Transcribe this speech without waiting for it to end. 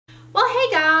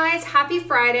guys, happy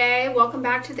Friday. Welcome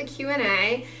back to the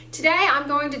Q&A. Today I'm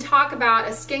going to talk about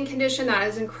a skin condition that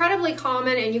is incredibly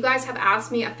common, and you guys have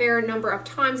asked me a fair number of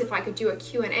times if I could do a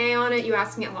Q&A on it. You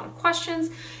asked me a lot of questions,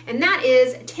 and that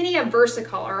is Tinea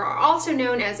versicolor, or also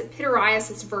known as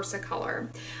Pityriasis versicolor.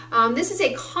 This is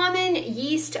a common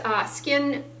yeast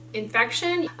skin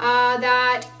infection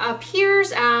that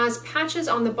appears as patches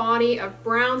on the body of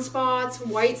brown spots,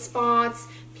 white spots,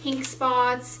 pink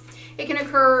spots. It can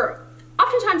occur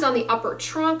oftentimes on the upper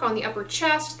trunk, on the upper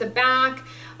chest, the back,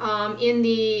 on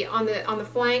the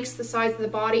flanks, the sides of the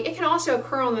body. It can also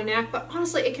occur on the neck, but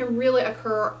honestly, it can really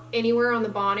occur anywhere on the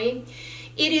body.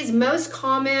 It is most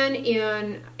common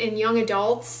in young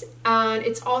adults, and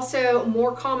it's also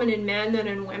more common in men than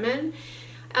in women.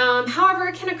 However,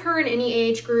 it can occur in any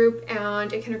age group,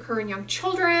 and it can occur in young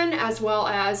children as well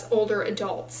as older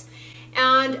adults.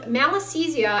 And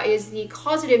Malassezia is the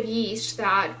causative yeast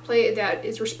that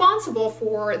is responsible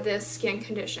for this skin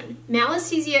condition.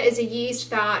 Malassezia is a yeast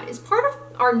that is part of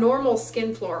our normal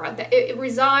skin flora. It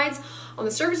resides on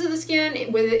the surface of the skin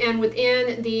and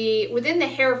within the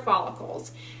hair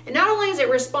follicles. And not only is it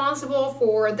responsible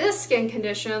for this skin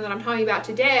condition that I'm talking about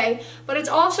today, but it's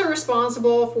also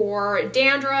responsible for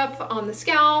dandruff on the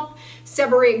scalp,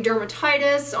 seborrheic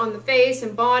dermatitis on the face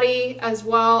and body, as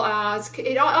well as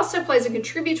it also plays a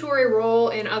contributory role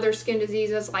in other skin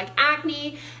diseases like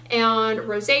acne and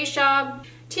rosacea.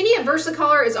 Tinea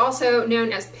versicolor is also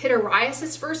known as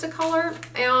Pityriasis versicolor,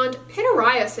 and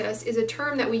pityriasis is a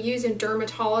term that we use in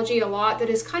dermatology a lot that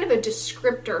is kind of a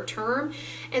descriptor term,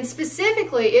 and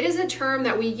specifically it is a term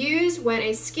that we use when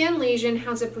a skin lesion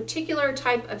has a particular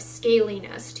type of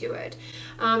scaliness to it.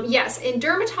 Yes, in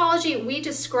dermatology we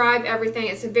describe everything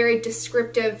as a very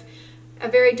descriptive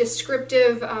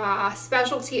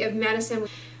specialty of medicine.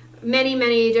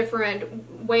 Many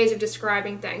different ways of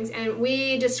describing things, and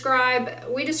we describe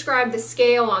the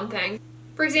scale on things.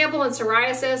 For example, in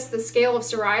psoriasis, the scale of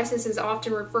psoriasis is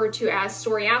often referred to as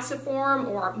psoriasiform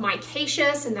or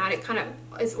micaceous, and that it kind of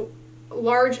is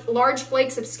large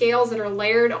flakes of scales that are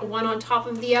layered one on top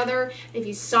of the other. If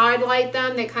you sidelight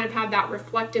them, they kind of have that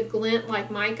reflective glint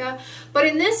like mica. But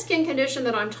in this skin condition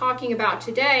that I'm talking about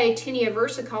today, Tinea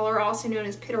versicolor, also known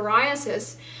as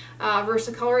pityriasis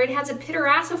versicolor, it has a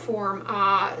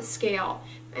pityriaciform scale,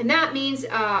 and that means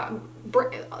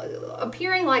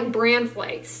appearing like bran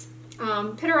flakes.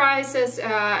 Pityriasis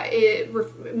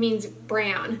means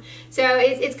bran, so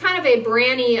it's kind of a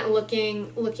branny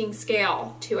looking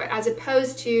scale to it, as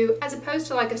opposed to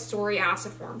like a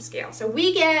psoriasiform scale. So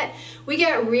we get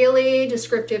really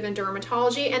descriptive in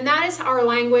dermatology, and that is our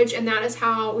language, and that is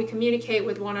how we communicate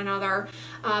with one another,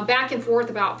 back and forth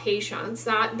about patients.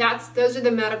 Those are the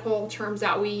medical terms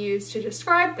that we use to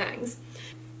describe things.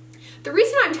 The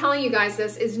reason I'm telling you guys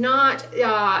this is not,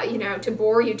 to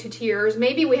bore you to tears.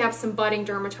 Maybe we have some budding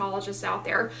dermatologists out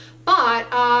there, but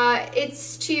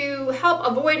it's to help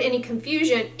avoid any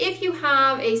confusion. If you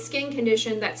have a skin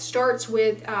condition that starts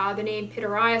with the name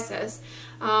pityriasis,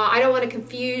 I don't want to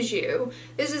confuse you.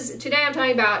 Today I'm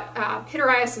talking about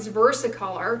Pityriasis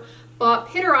versicolor, but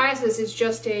pityriasis is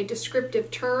just a descriptive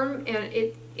term, and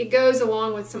it goes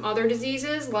along with some other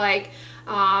diseases like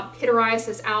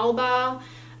Pityriasis alba,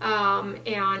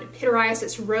 and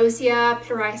Pityriasis rosea,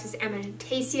 Pityriasis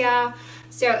amenantacea.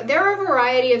 So there are a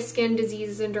variety of skin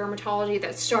diseases in dermatology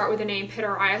that start with the name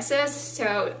pityriasis,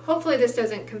 so hopefully this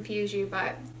doesn't confuse you.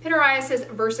 But Pityriasis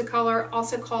versicolor,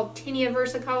 also called Tinea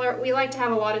versicolor, we like to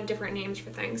have a lot of different names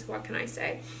for things, what can I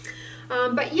say?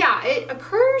 But yeah, it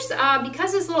occurs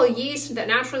because this little yeast that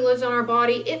naturally lives on our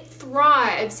body, it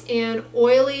thrives in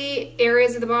oily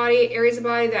areas of the body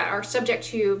that are subject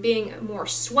to being more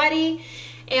sweaty.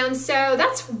 And so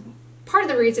that's part of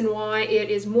the reason why it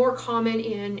is more common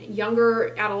in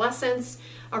younger adolescents,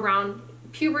 around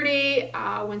puberty,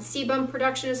 when sebum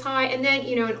production is high, and then,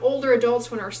 in older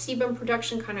adults when our sebum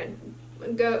production kind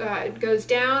of goes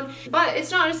down. But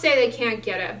it's not to say they can't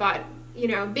get it, but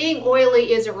being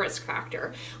oily is a risk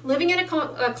factor. Living in a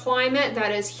climate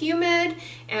that is humid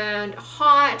and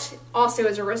hot also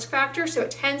is a risk factor, so it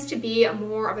tends to be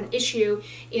more of an issue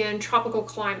in tropical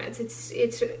climates.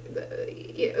 It's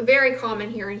very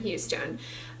common here in Houston.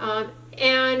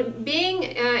 And being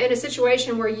in a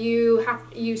situation where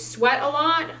you sweat a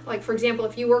lot, like for example,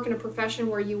 if you work in a profession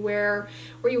where you wear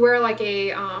like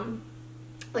a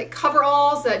like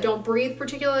coveralls that don't breathe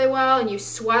particularly well and you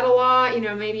sweat a lot, you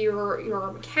know, maybe you're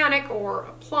a mechanic or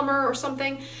a plumber or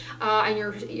something, and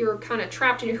you're kind of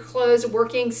trapped in your clothes,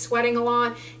 working, sweating a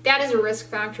lot, that is a risk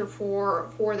factor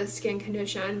for the skin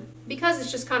condition, because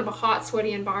it's just kind of a hot,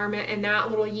 sweaty environment, and that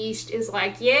little yeast is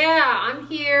like, yeah, I'm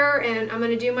here and I'm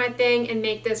gonna do my thing and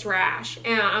make this rash,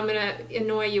 and I'm gonna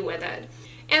annoy you with it.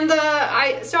 And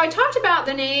so I talked about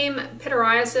the name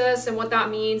pityriasis and what that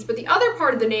means, but the other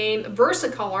part of the name,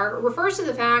 versicolor, refers to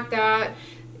the fact that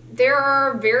there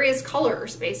are various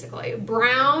colors, basically.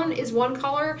 Brown is one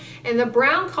color, and the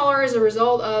brown color is a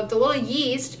result of the little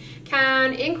yeast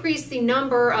can increase the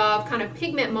number of kind of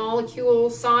pigment molecule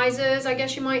sizes, I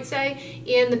guess you might say,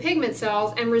 in the pigment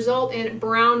cells and result in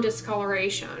brown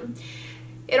discoloration.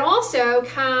 It also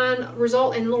can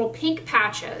result in little pink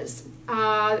patches.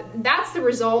 That's the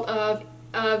result of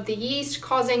the yeast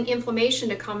causing inflammation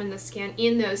to come in the skin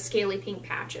in those scaly pink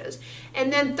patches.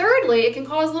 And then thirdly, it can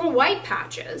cause little white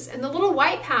patches. And the little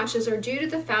white patches are due to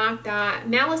the fact that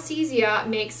Malassezia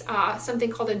makes something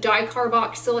called a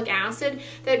dicarboxylic acid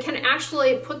that can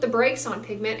actually put the brakes on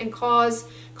pigment and cause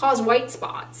white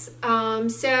spots.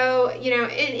 So, you know, in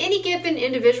any given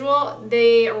individual,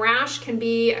 the rash can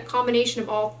be a combination of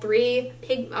all three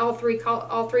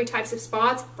types of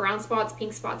spots: brown spots,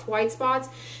 pink spots, white spots.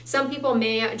 Some people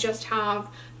may just have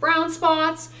brown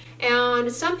spots,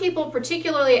 and some people,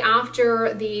 particularly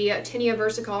after the Tinea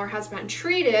versicolor has been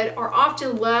treated, are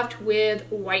often left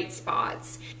with white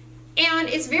spots. And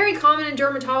it's very common in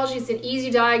dermatology. It's an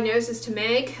easy diagnosis to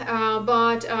make,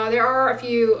 but there are a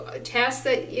few tests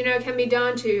that, you know, can be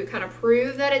done to kind of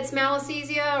prove that it's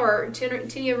Malassezia or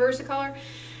Tinea versicolor.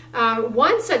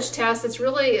 One such test that's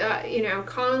really, you know,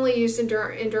 commonly used in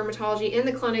dermatology in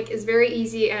the clinic, is very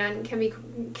easy and can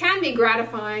be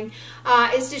gratifying,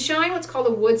 is to shine what's called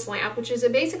a Woods lamp, which is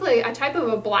basically a type of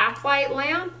a black light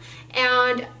lamp.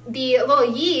 And the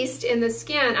little yeast in the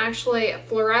skin actually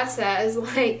fluoresces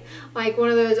like one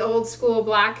of those old school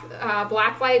black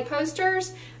light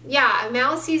posters. Yeah,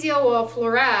 Malassezia will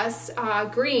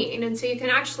fluoresce green, and so you can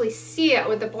actually see it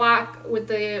with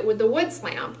the Woods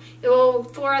lamp. It will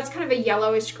fluoresce kind of a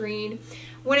yellowish green.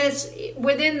 When it's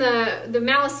within the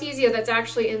Malassezia that's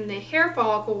actually in the hair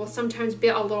follicle, will sometimes be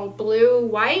a little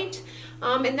blue-white,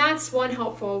 and that's one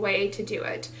helpful way to do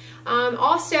it.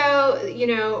 Also, you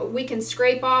know, we can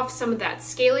scrape off some of that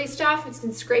scaly stuff. We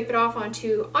can scrape it off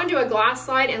onto a glass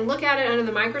slide and look at it under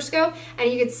the microscope,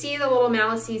 and you can see the little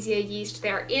Malassezia yeast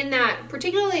there in that,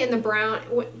 particularly in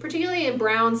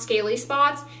brown scaly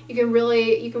spots. You can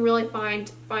really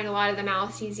find a lot of the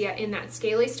Malassezia in that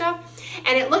scaly stuff,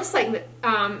 and it looks like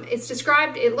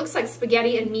it looks like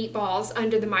spaghetti and meatballs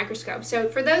under the microscope. So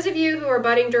for those of you who are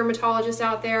budding dermatologists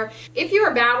out there, if you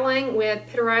are battling with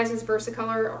pityriasis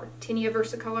versicolor or Tinea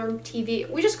versicolor, TV,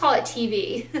 we just call it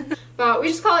TV, but we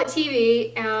just call it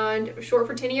TV, and short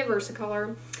for Tinea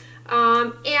versicolor.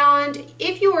 And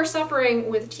if you are suffering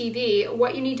with TV,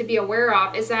 what you need to be aware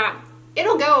of is that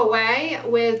it'll go away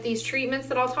with these treatments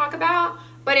that I'll talk about,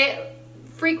 but it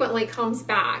frequently comes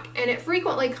back, and it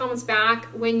frequently comes back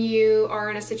when you are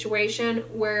in a situation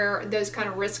where those kind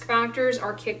of risk factors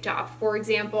are kicked up. For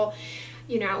example,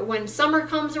 you know, when summer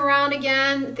comes around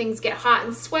again, things get hot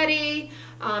and sweaty.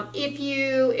 If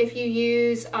you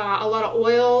use a lot of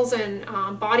oils and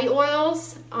body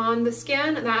oils on the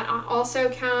skin, that also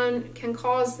can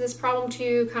cause this problem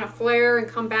to kind of flare and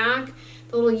come back.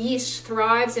 The little yeast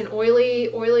thrives in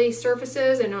oily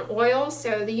surfaces and oils,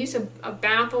 so the use of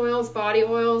bath oils, body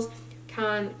oils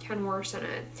can worsen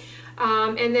it.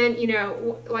 And then, you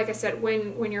know, like I said,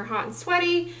 when you're hot and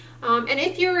sweaty, and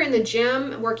if you're in the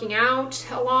gym working out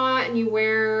a lot and you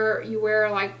wear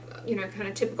like, you know, kind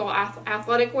of typical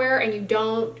athletic wear, and you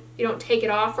don't take it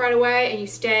off right away and you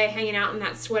stay hanging out in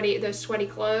those sweaty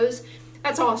clothes,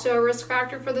 that's also a risk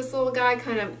factor for this little guy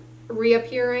kind of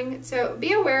reappearing. So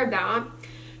be aware of that.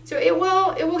 So it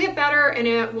will get better, and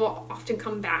it will often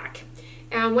come back.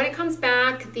 And when it comes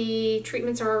back, the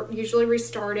treatments are usually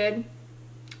restarted,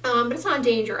 but it's not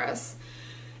dangerous.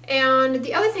 And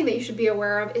the other thing that you should be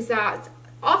aware of is that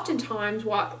oftentimes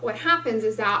what happens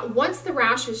is that once the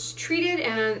rash is treated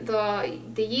and the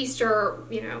yeast are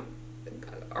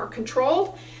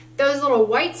controlled, those little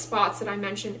white spots that I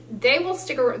mentioned, they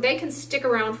can stick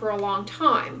around for a long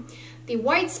time. The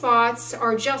white spots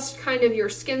are just kind of your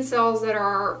skin cells that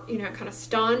are, you know, kind of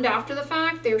stunned after the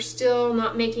fact. They're still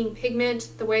not making pigment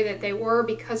the way that they were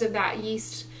because of that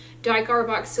yeast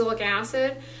dicarboxylic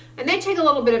acid. and they take a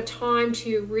little bit of time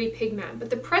to repigment. But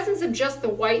the presence of just the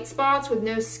white spots with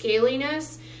no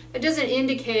scaliness, that doesn't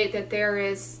indicate that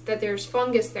there's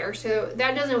fungus there. So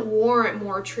that doesn't warrant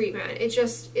more treatment. It's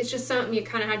just something you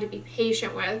kind of had to be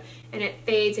patient with, and it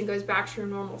fades and goes back to your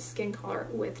normal skin color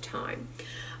with time.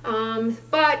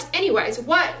 But anyways,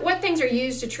 what things are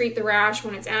used to treat the rash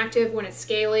when it's active, when it's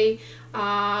scaly?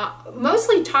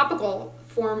 Mostly topical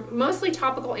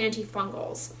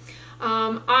antifungals.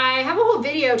 I have a whole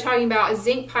video talking about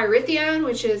zinc pyrithione,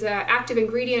 which is an active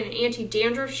ingredient in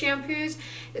anti-dandruff shampoos.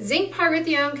 Zinc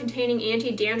pyrithione containing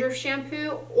anti-dandruff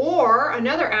shampoo, or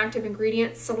another active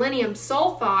ingredient, selenium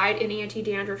sulfide in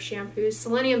anti-dandruff shampoos.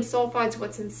 Selenium sulfide is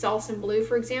what's in Selsun Blue,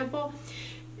 for example.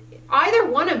 Either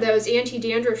one of those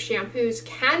anti-dandruff shampoos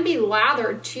can be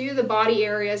lathered to the body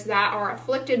areas that are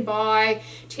afflicted by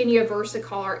Tinea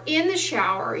versicolor in the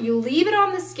shower. You leave it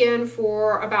on the skin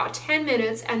for about 10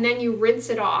 minutes and then you rinse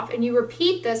it off. And you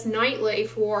repeat this nightly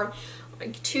for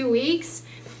like 2 weeks.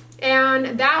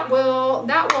 And that will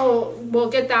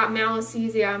get that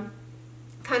malassezia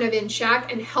kind of in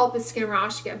check and help the skin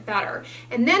rash to get better.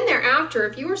 And then thereafter,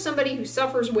 if you are somebody who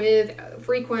suffers with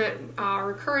frequent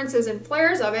recurrences and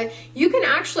flares of it, you can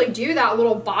actually do that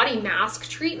little body mask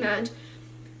treatment,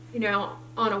 you know,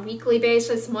 on a weekly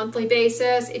basis, monthly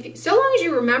basis. So long as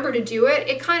you remember to do it,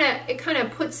 it kind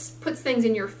of puts things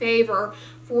in your favor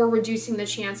for reducing the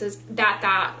chances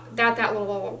that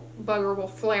little bugger will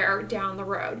flare down the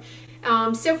road.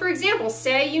 So for example,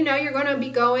 say you know you're going to be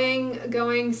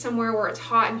going somewhere where it's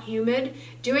hot and humid.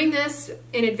 Doing this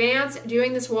in advance,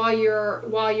 doing this while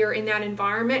you're in that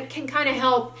environment can kind of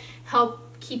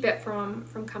help keep it from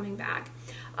coming back.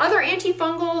 Other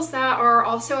antifungals that are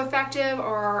also effective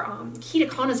are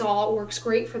ketoconazole works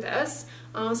great for this.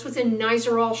 This was in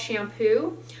Nizoral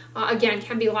shampoo. Again,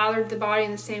 can be lathered to the body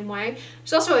in the same way.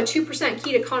 There's also a 2%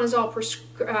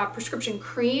 ketoconazole prescription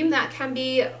cream that can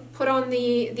be put on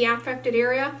the affected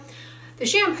area. The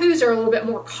shampoos are a little bit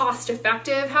more cost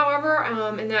effective, however,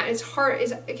 and that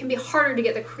it can be harder to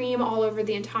get the cream all over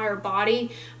the entire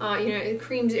body. You know, the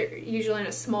creams are usually in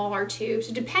a smaller tube.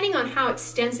 So depending on how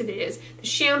extensive it is, the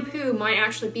shampoo might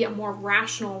actually be a more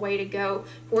rational way to go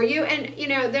for you. And you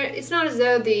know, it's not as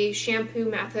though the shampoo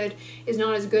method is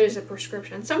not as good as a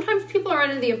prescription. Sometimes people are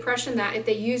under the impression that if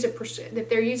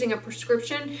they're using a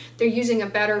prescription, they're using a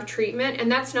better treatment,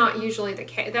 and that's not usually the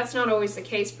case. That's not always the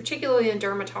case, particularly in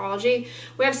dermatology.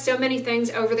 We have so many things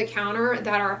over the counter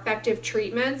that are effective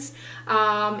treatments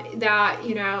that,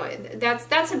 you know,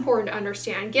 that's important to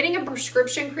understand. Getting a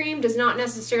prescription cream does not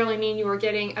necessarily mean you are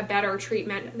getting a better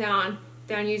treatment than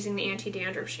using the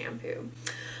anti-dandruff shampoo.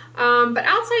 But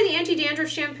outside the anti-dandruff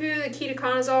shampoo, the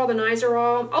ketoconazole, the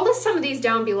Nizoral, I'll list some of these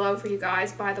down below for you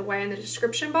guys, by the way, in the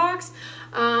description box.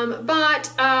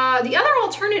 But the other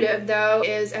alternative, though,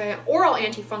 is an oral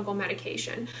antifungal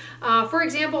medication. For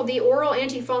example, the oral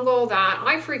antifungal that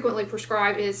I frequently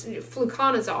prescribe is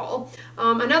fluconazole.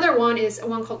 Another one is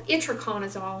one called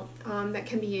itraconazole that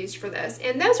can be used for this.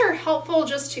 And those are helpful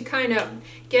just to kind of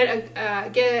get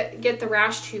the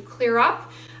rash to clear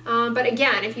up. But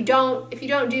again, if you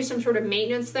don't do some sort of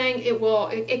maintenance thing,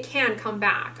 it can come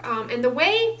back.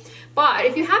 But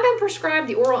if you have been prescribed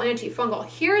the oral antifungal,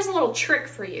 here's a little trick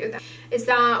for you. Is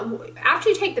that after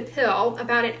you take the pill,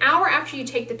 about an hour after you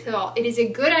take the pill, it is a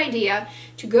good idea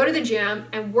to go to the gym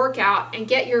and work out and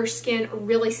get your skin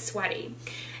really sweaty.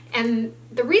 And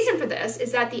the reason for this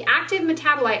is that the active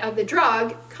metabolite of the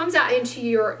drug comes out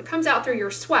through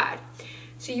your sweat.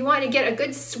 So you want to get a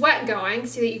good sweat going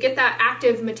so that you get that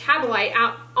active metabolite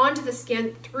out onto the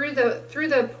skin through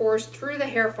the pores, through the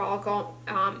hair follicle,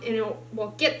 and it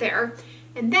will get there.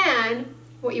 And then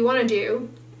what you want to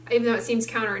do, even though it seems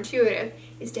counterintuitive,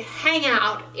 is to hang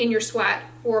out in your sweat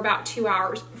for about 2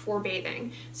 hours before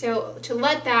bathing. So to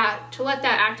let that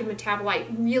active metabolite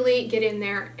really get in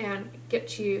there and get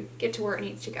to where it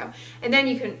needs to go. And then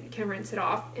you can rinse it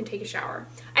off and take a shower.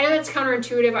 I know that's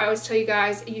counterintuitive. I always tell you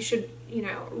guys you should, you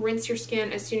know, rinse your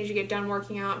skin as soon as you get done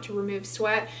working out to remove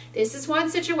sweat. This is one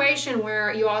situation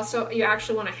where you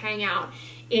actually want to hang out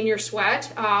in your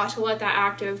sweat to let that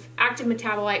active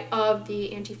metabolite of the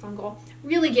antifungal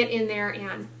really get in there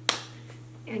and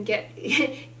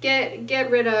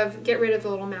get rid of the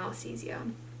little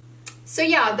malassezia. So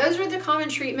yeah, those are the common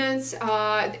treatments,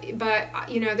 but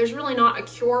you know, there's really not a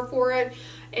cure for it,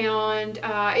 and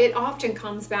it often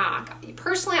comes back.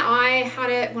 Personally, I had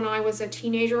it when I was a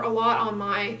teenager a lot on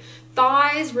my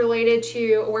thighs, related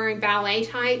to wearing ballet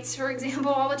tights, for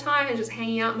example, all the time, and just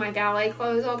hanging out in my ballet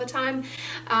clothes all the time.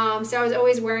 So I was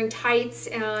always wearing tights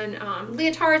and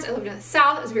leotards. I lived in the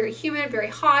South. It was very humid, very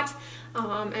hot.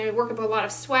 and I work up a lot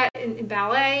of sweat in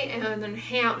ballet, and then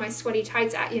hang out my sweaty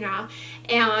tights at, and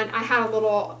I had a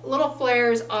little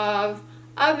flares of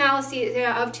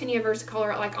Malassezia, of Tinea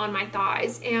versicolor, like on my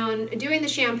thighs, and doing the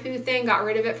shampoo thing got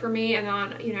rid of it for me. And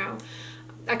then,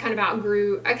 I kind of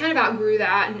outgrew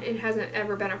that, and it hasn't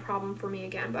ever been a problem for me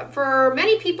again. But for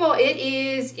many people, it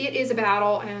is a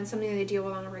battle and something that they deal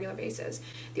with on a regular basis.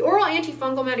 The oral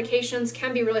antifungal medications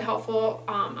can be really helpful.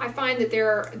 I find that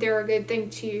they're a good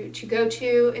thing to go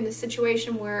to in the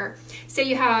situation where, say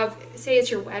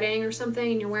it's your wedding or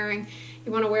something, and you want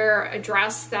to wear a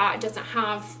dress that doesn't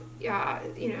have,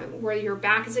 where your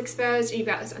back is exposed, and you've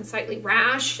got this unsightly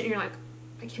rash, and you're like,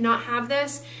 I cannot have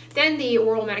this. Then the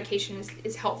oral medication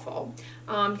is helpful,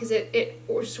 because it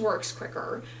just works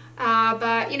quicker.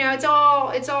 But it's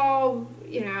all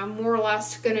more or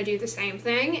less going to do the same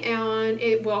thing, and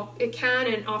it can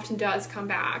and often does come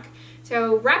back.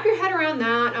 So wrap your head around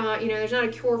that. There's not a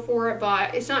cure for it,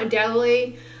 but it's not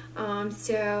deadly.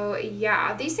 So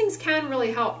yeah, these things can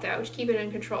really help though, to keep it in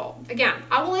control. Again,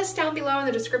 I will list down below in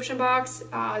the description box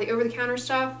the over-the-counter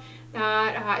stuff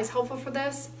that is helpful for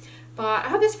this. But I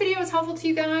hope this video was helpful to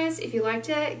you guys. If you liked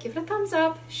it, give it a thumbs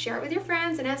up, share it with your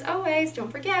friends, and as always, don't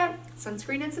forget,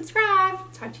 sunscreen and subscribe.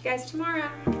 Talk to you guys tomorrow.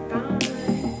 Bye.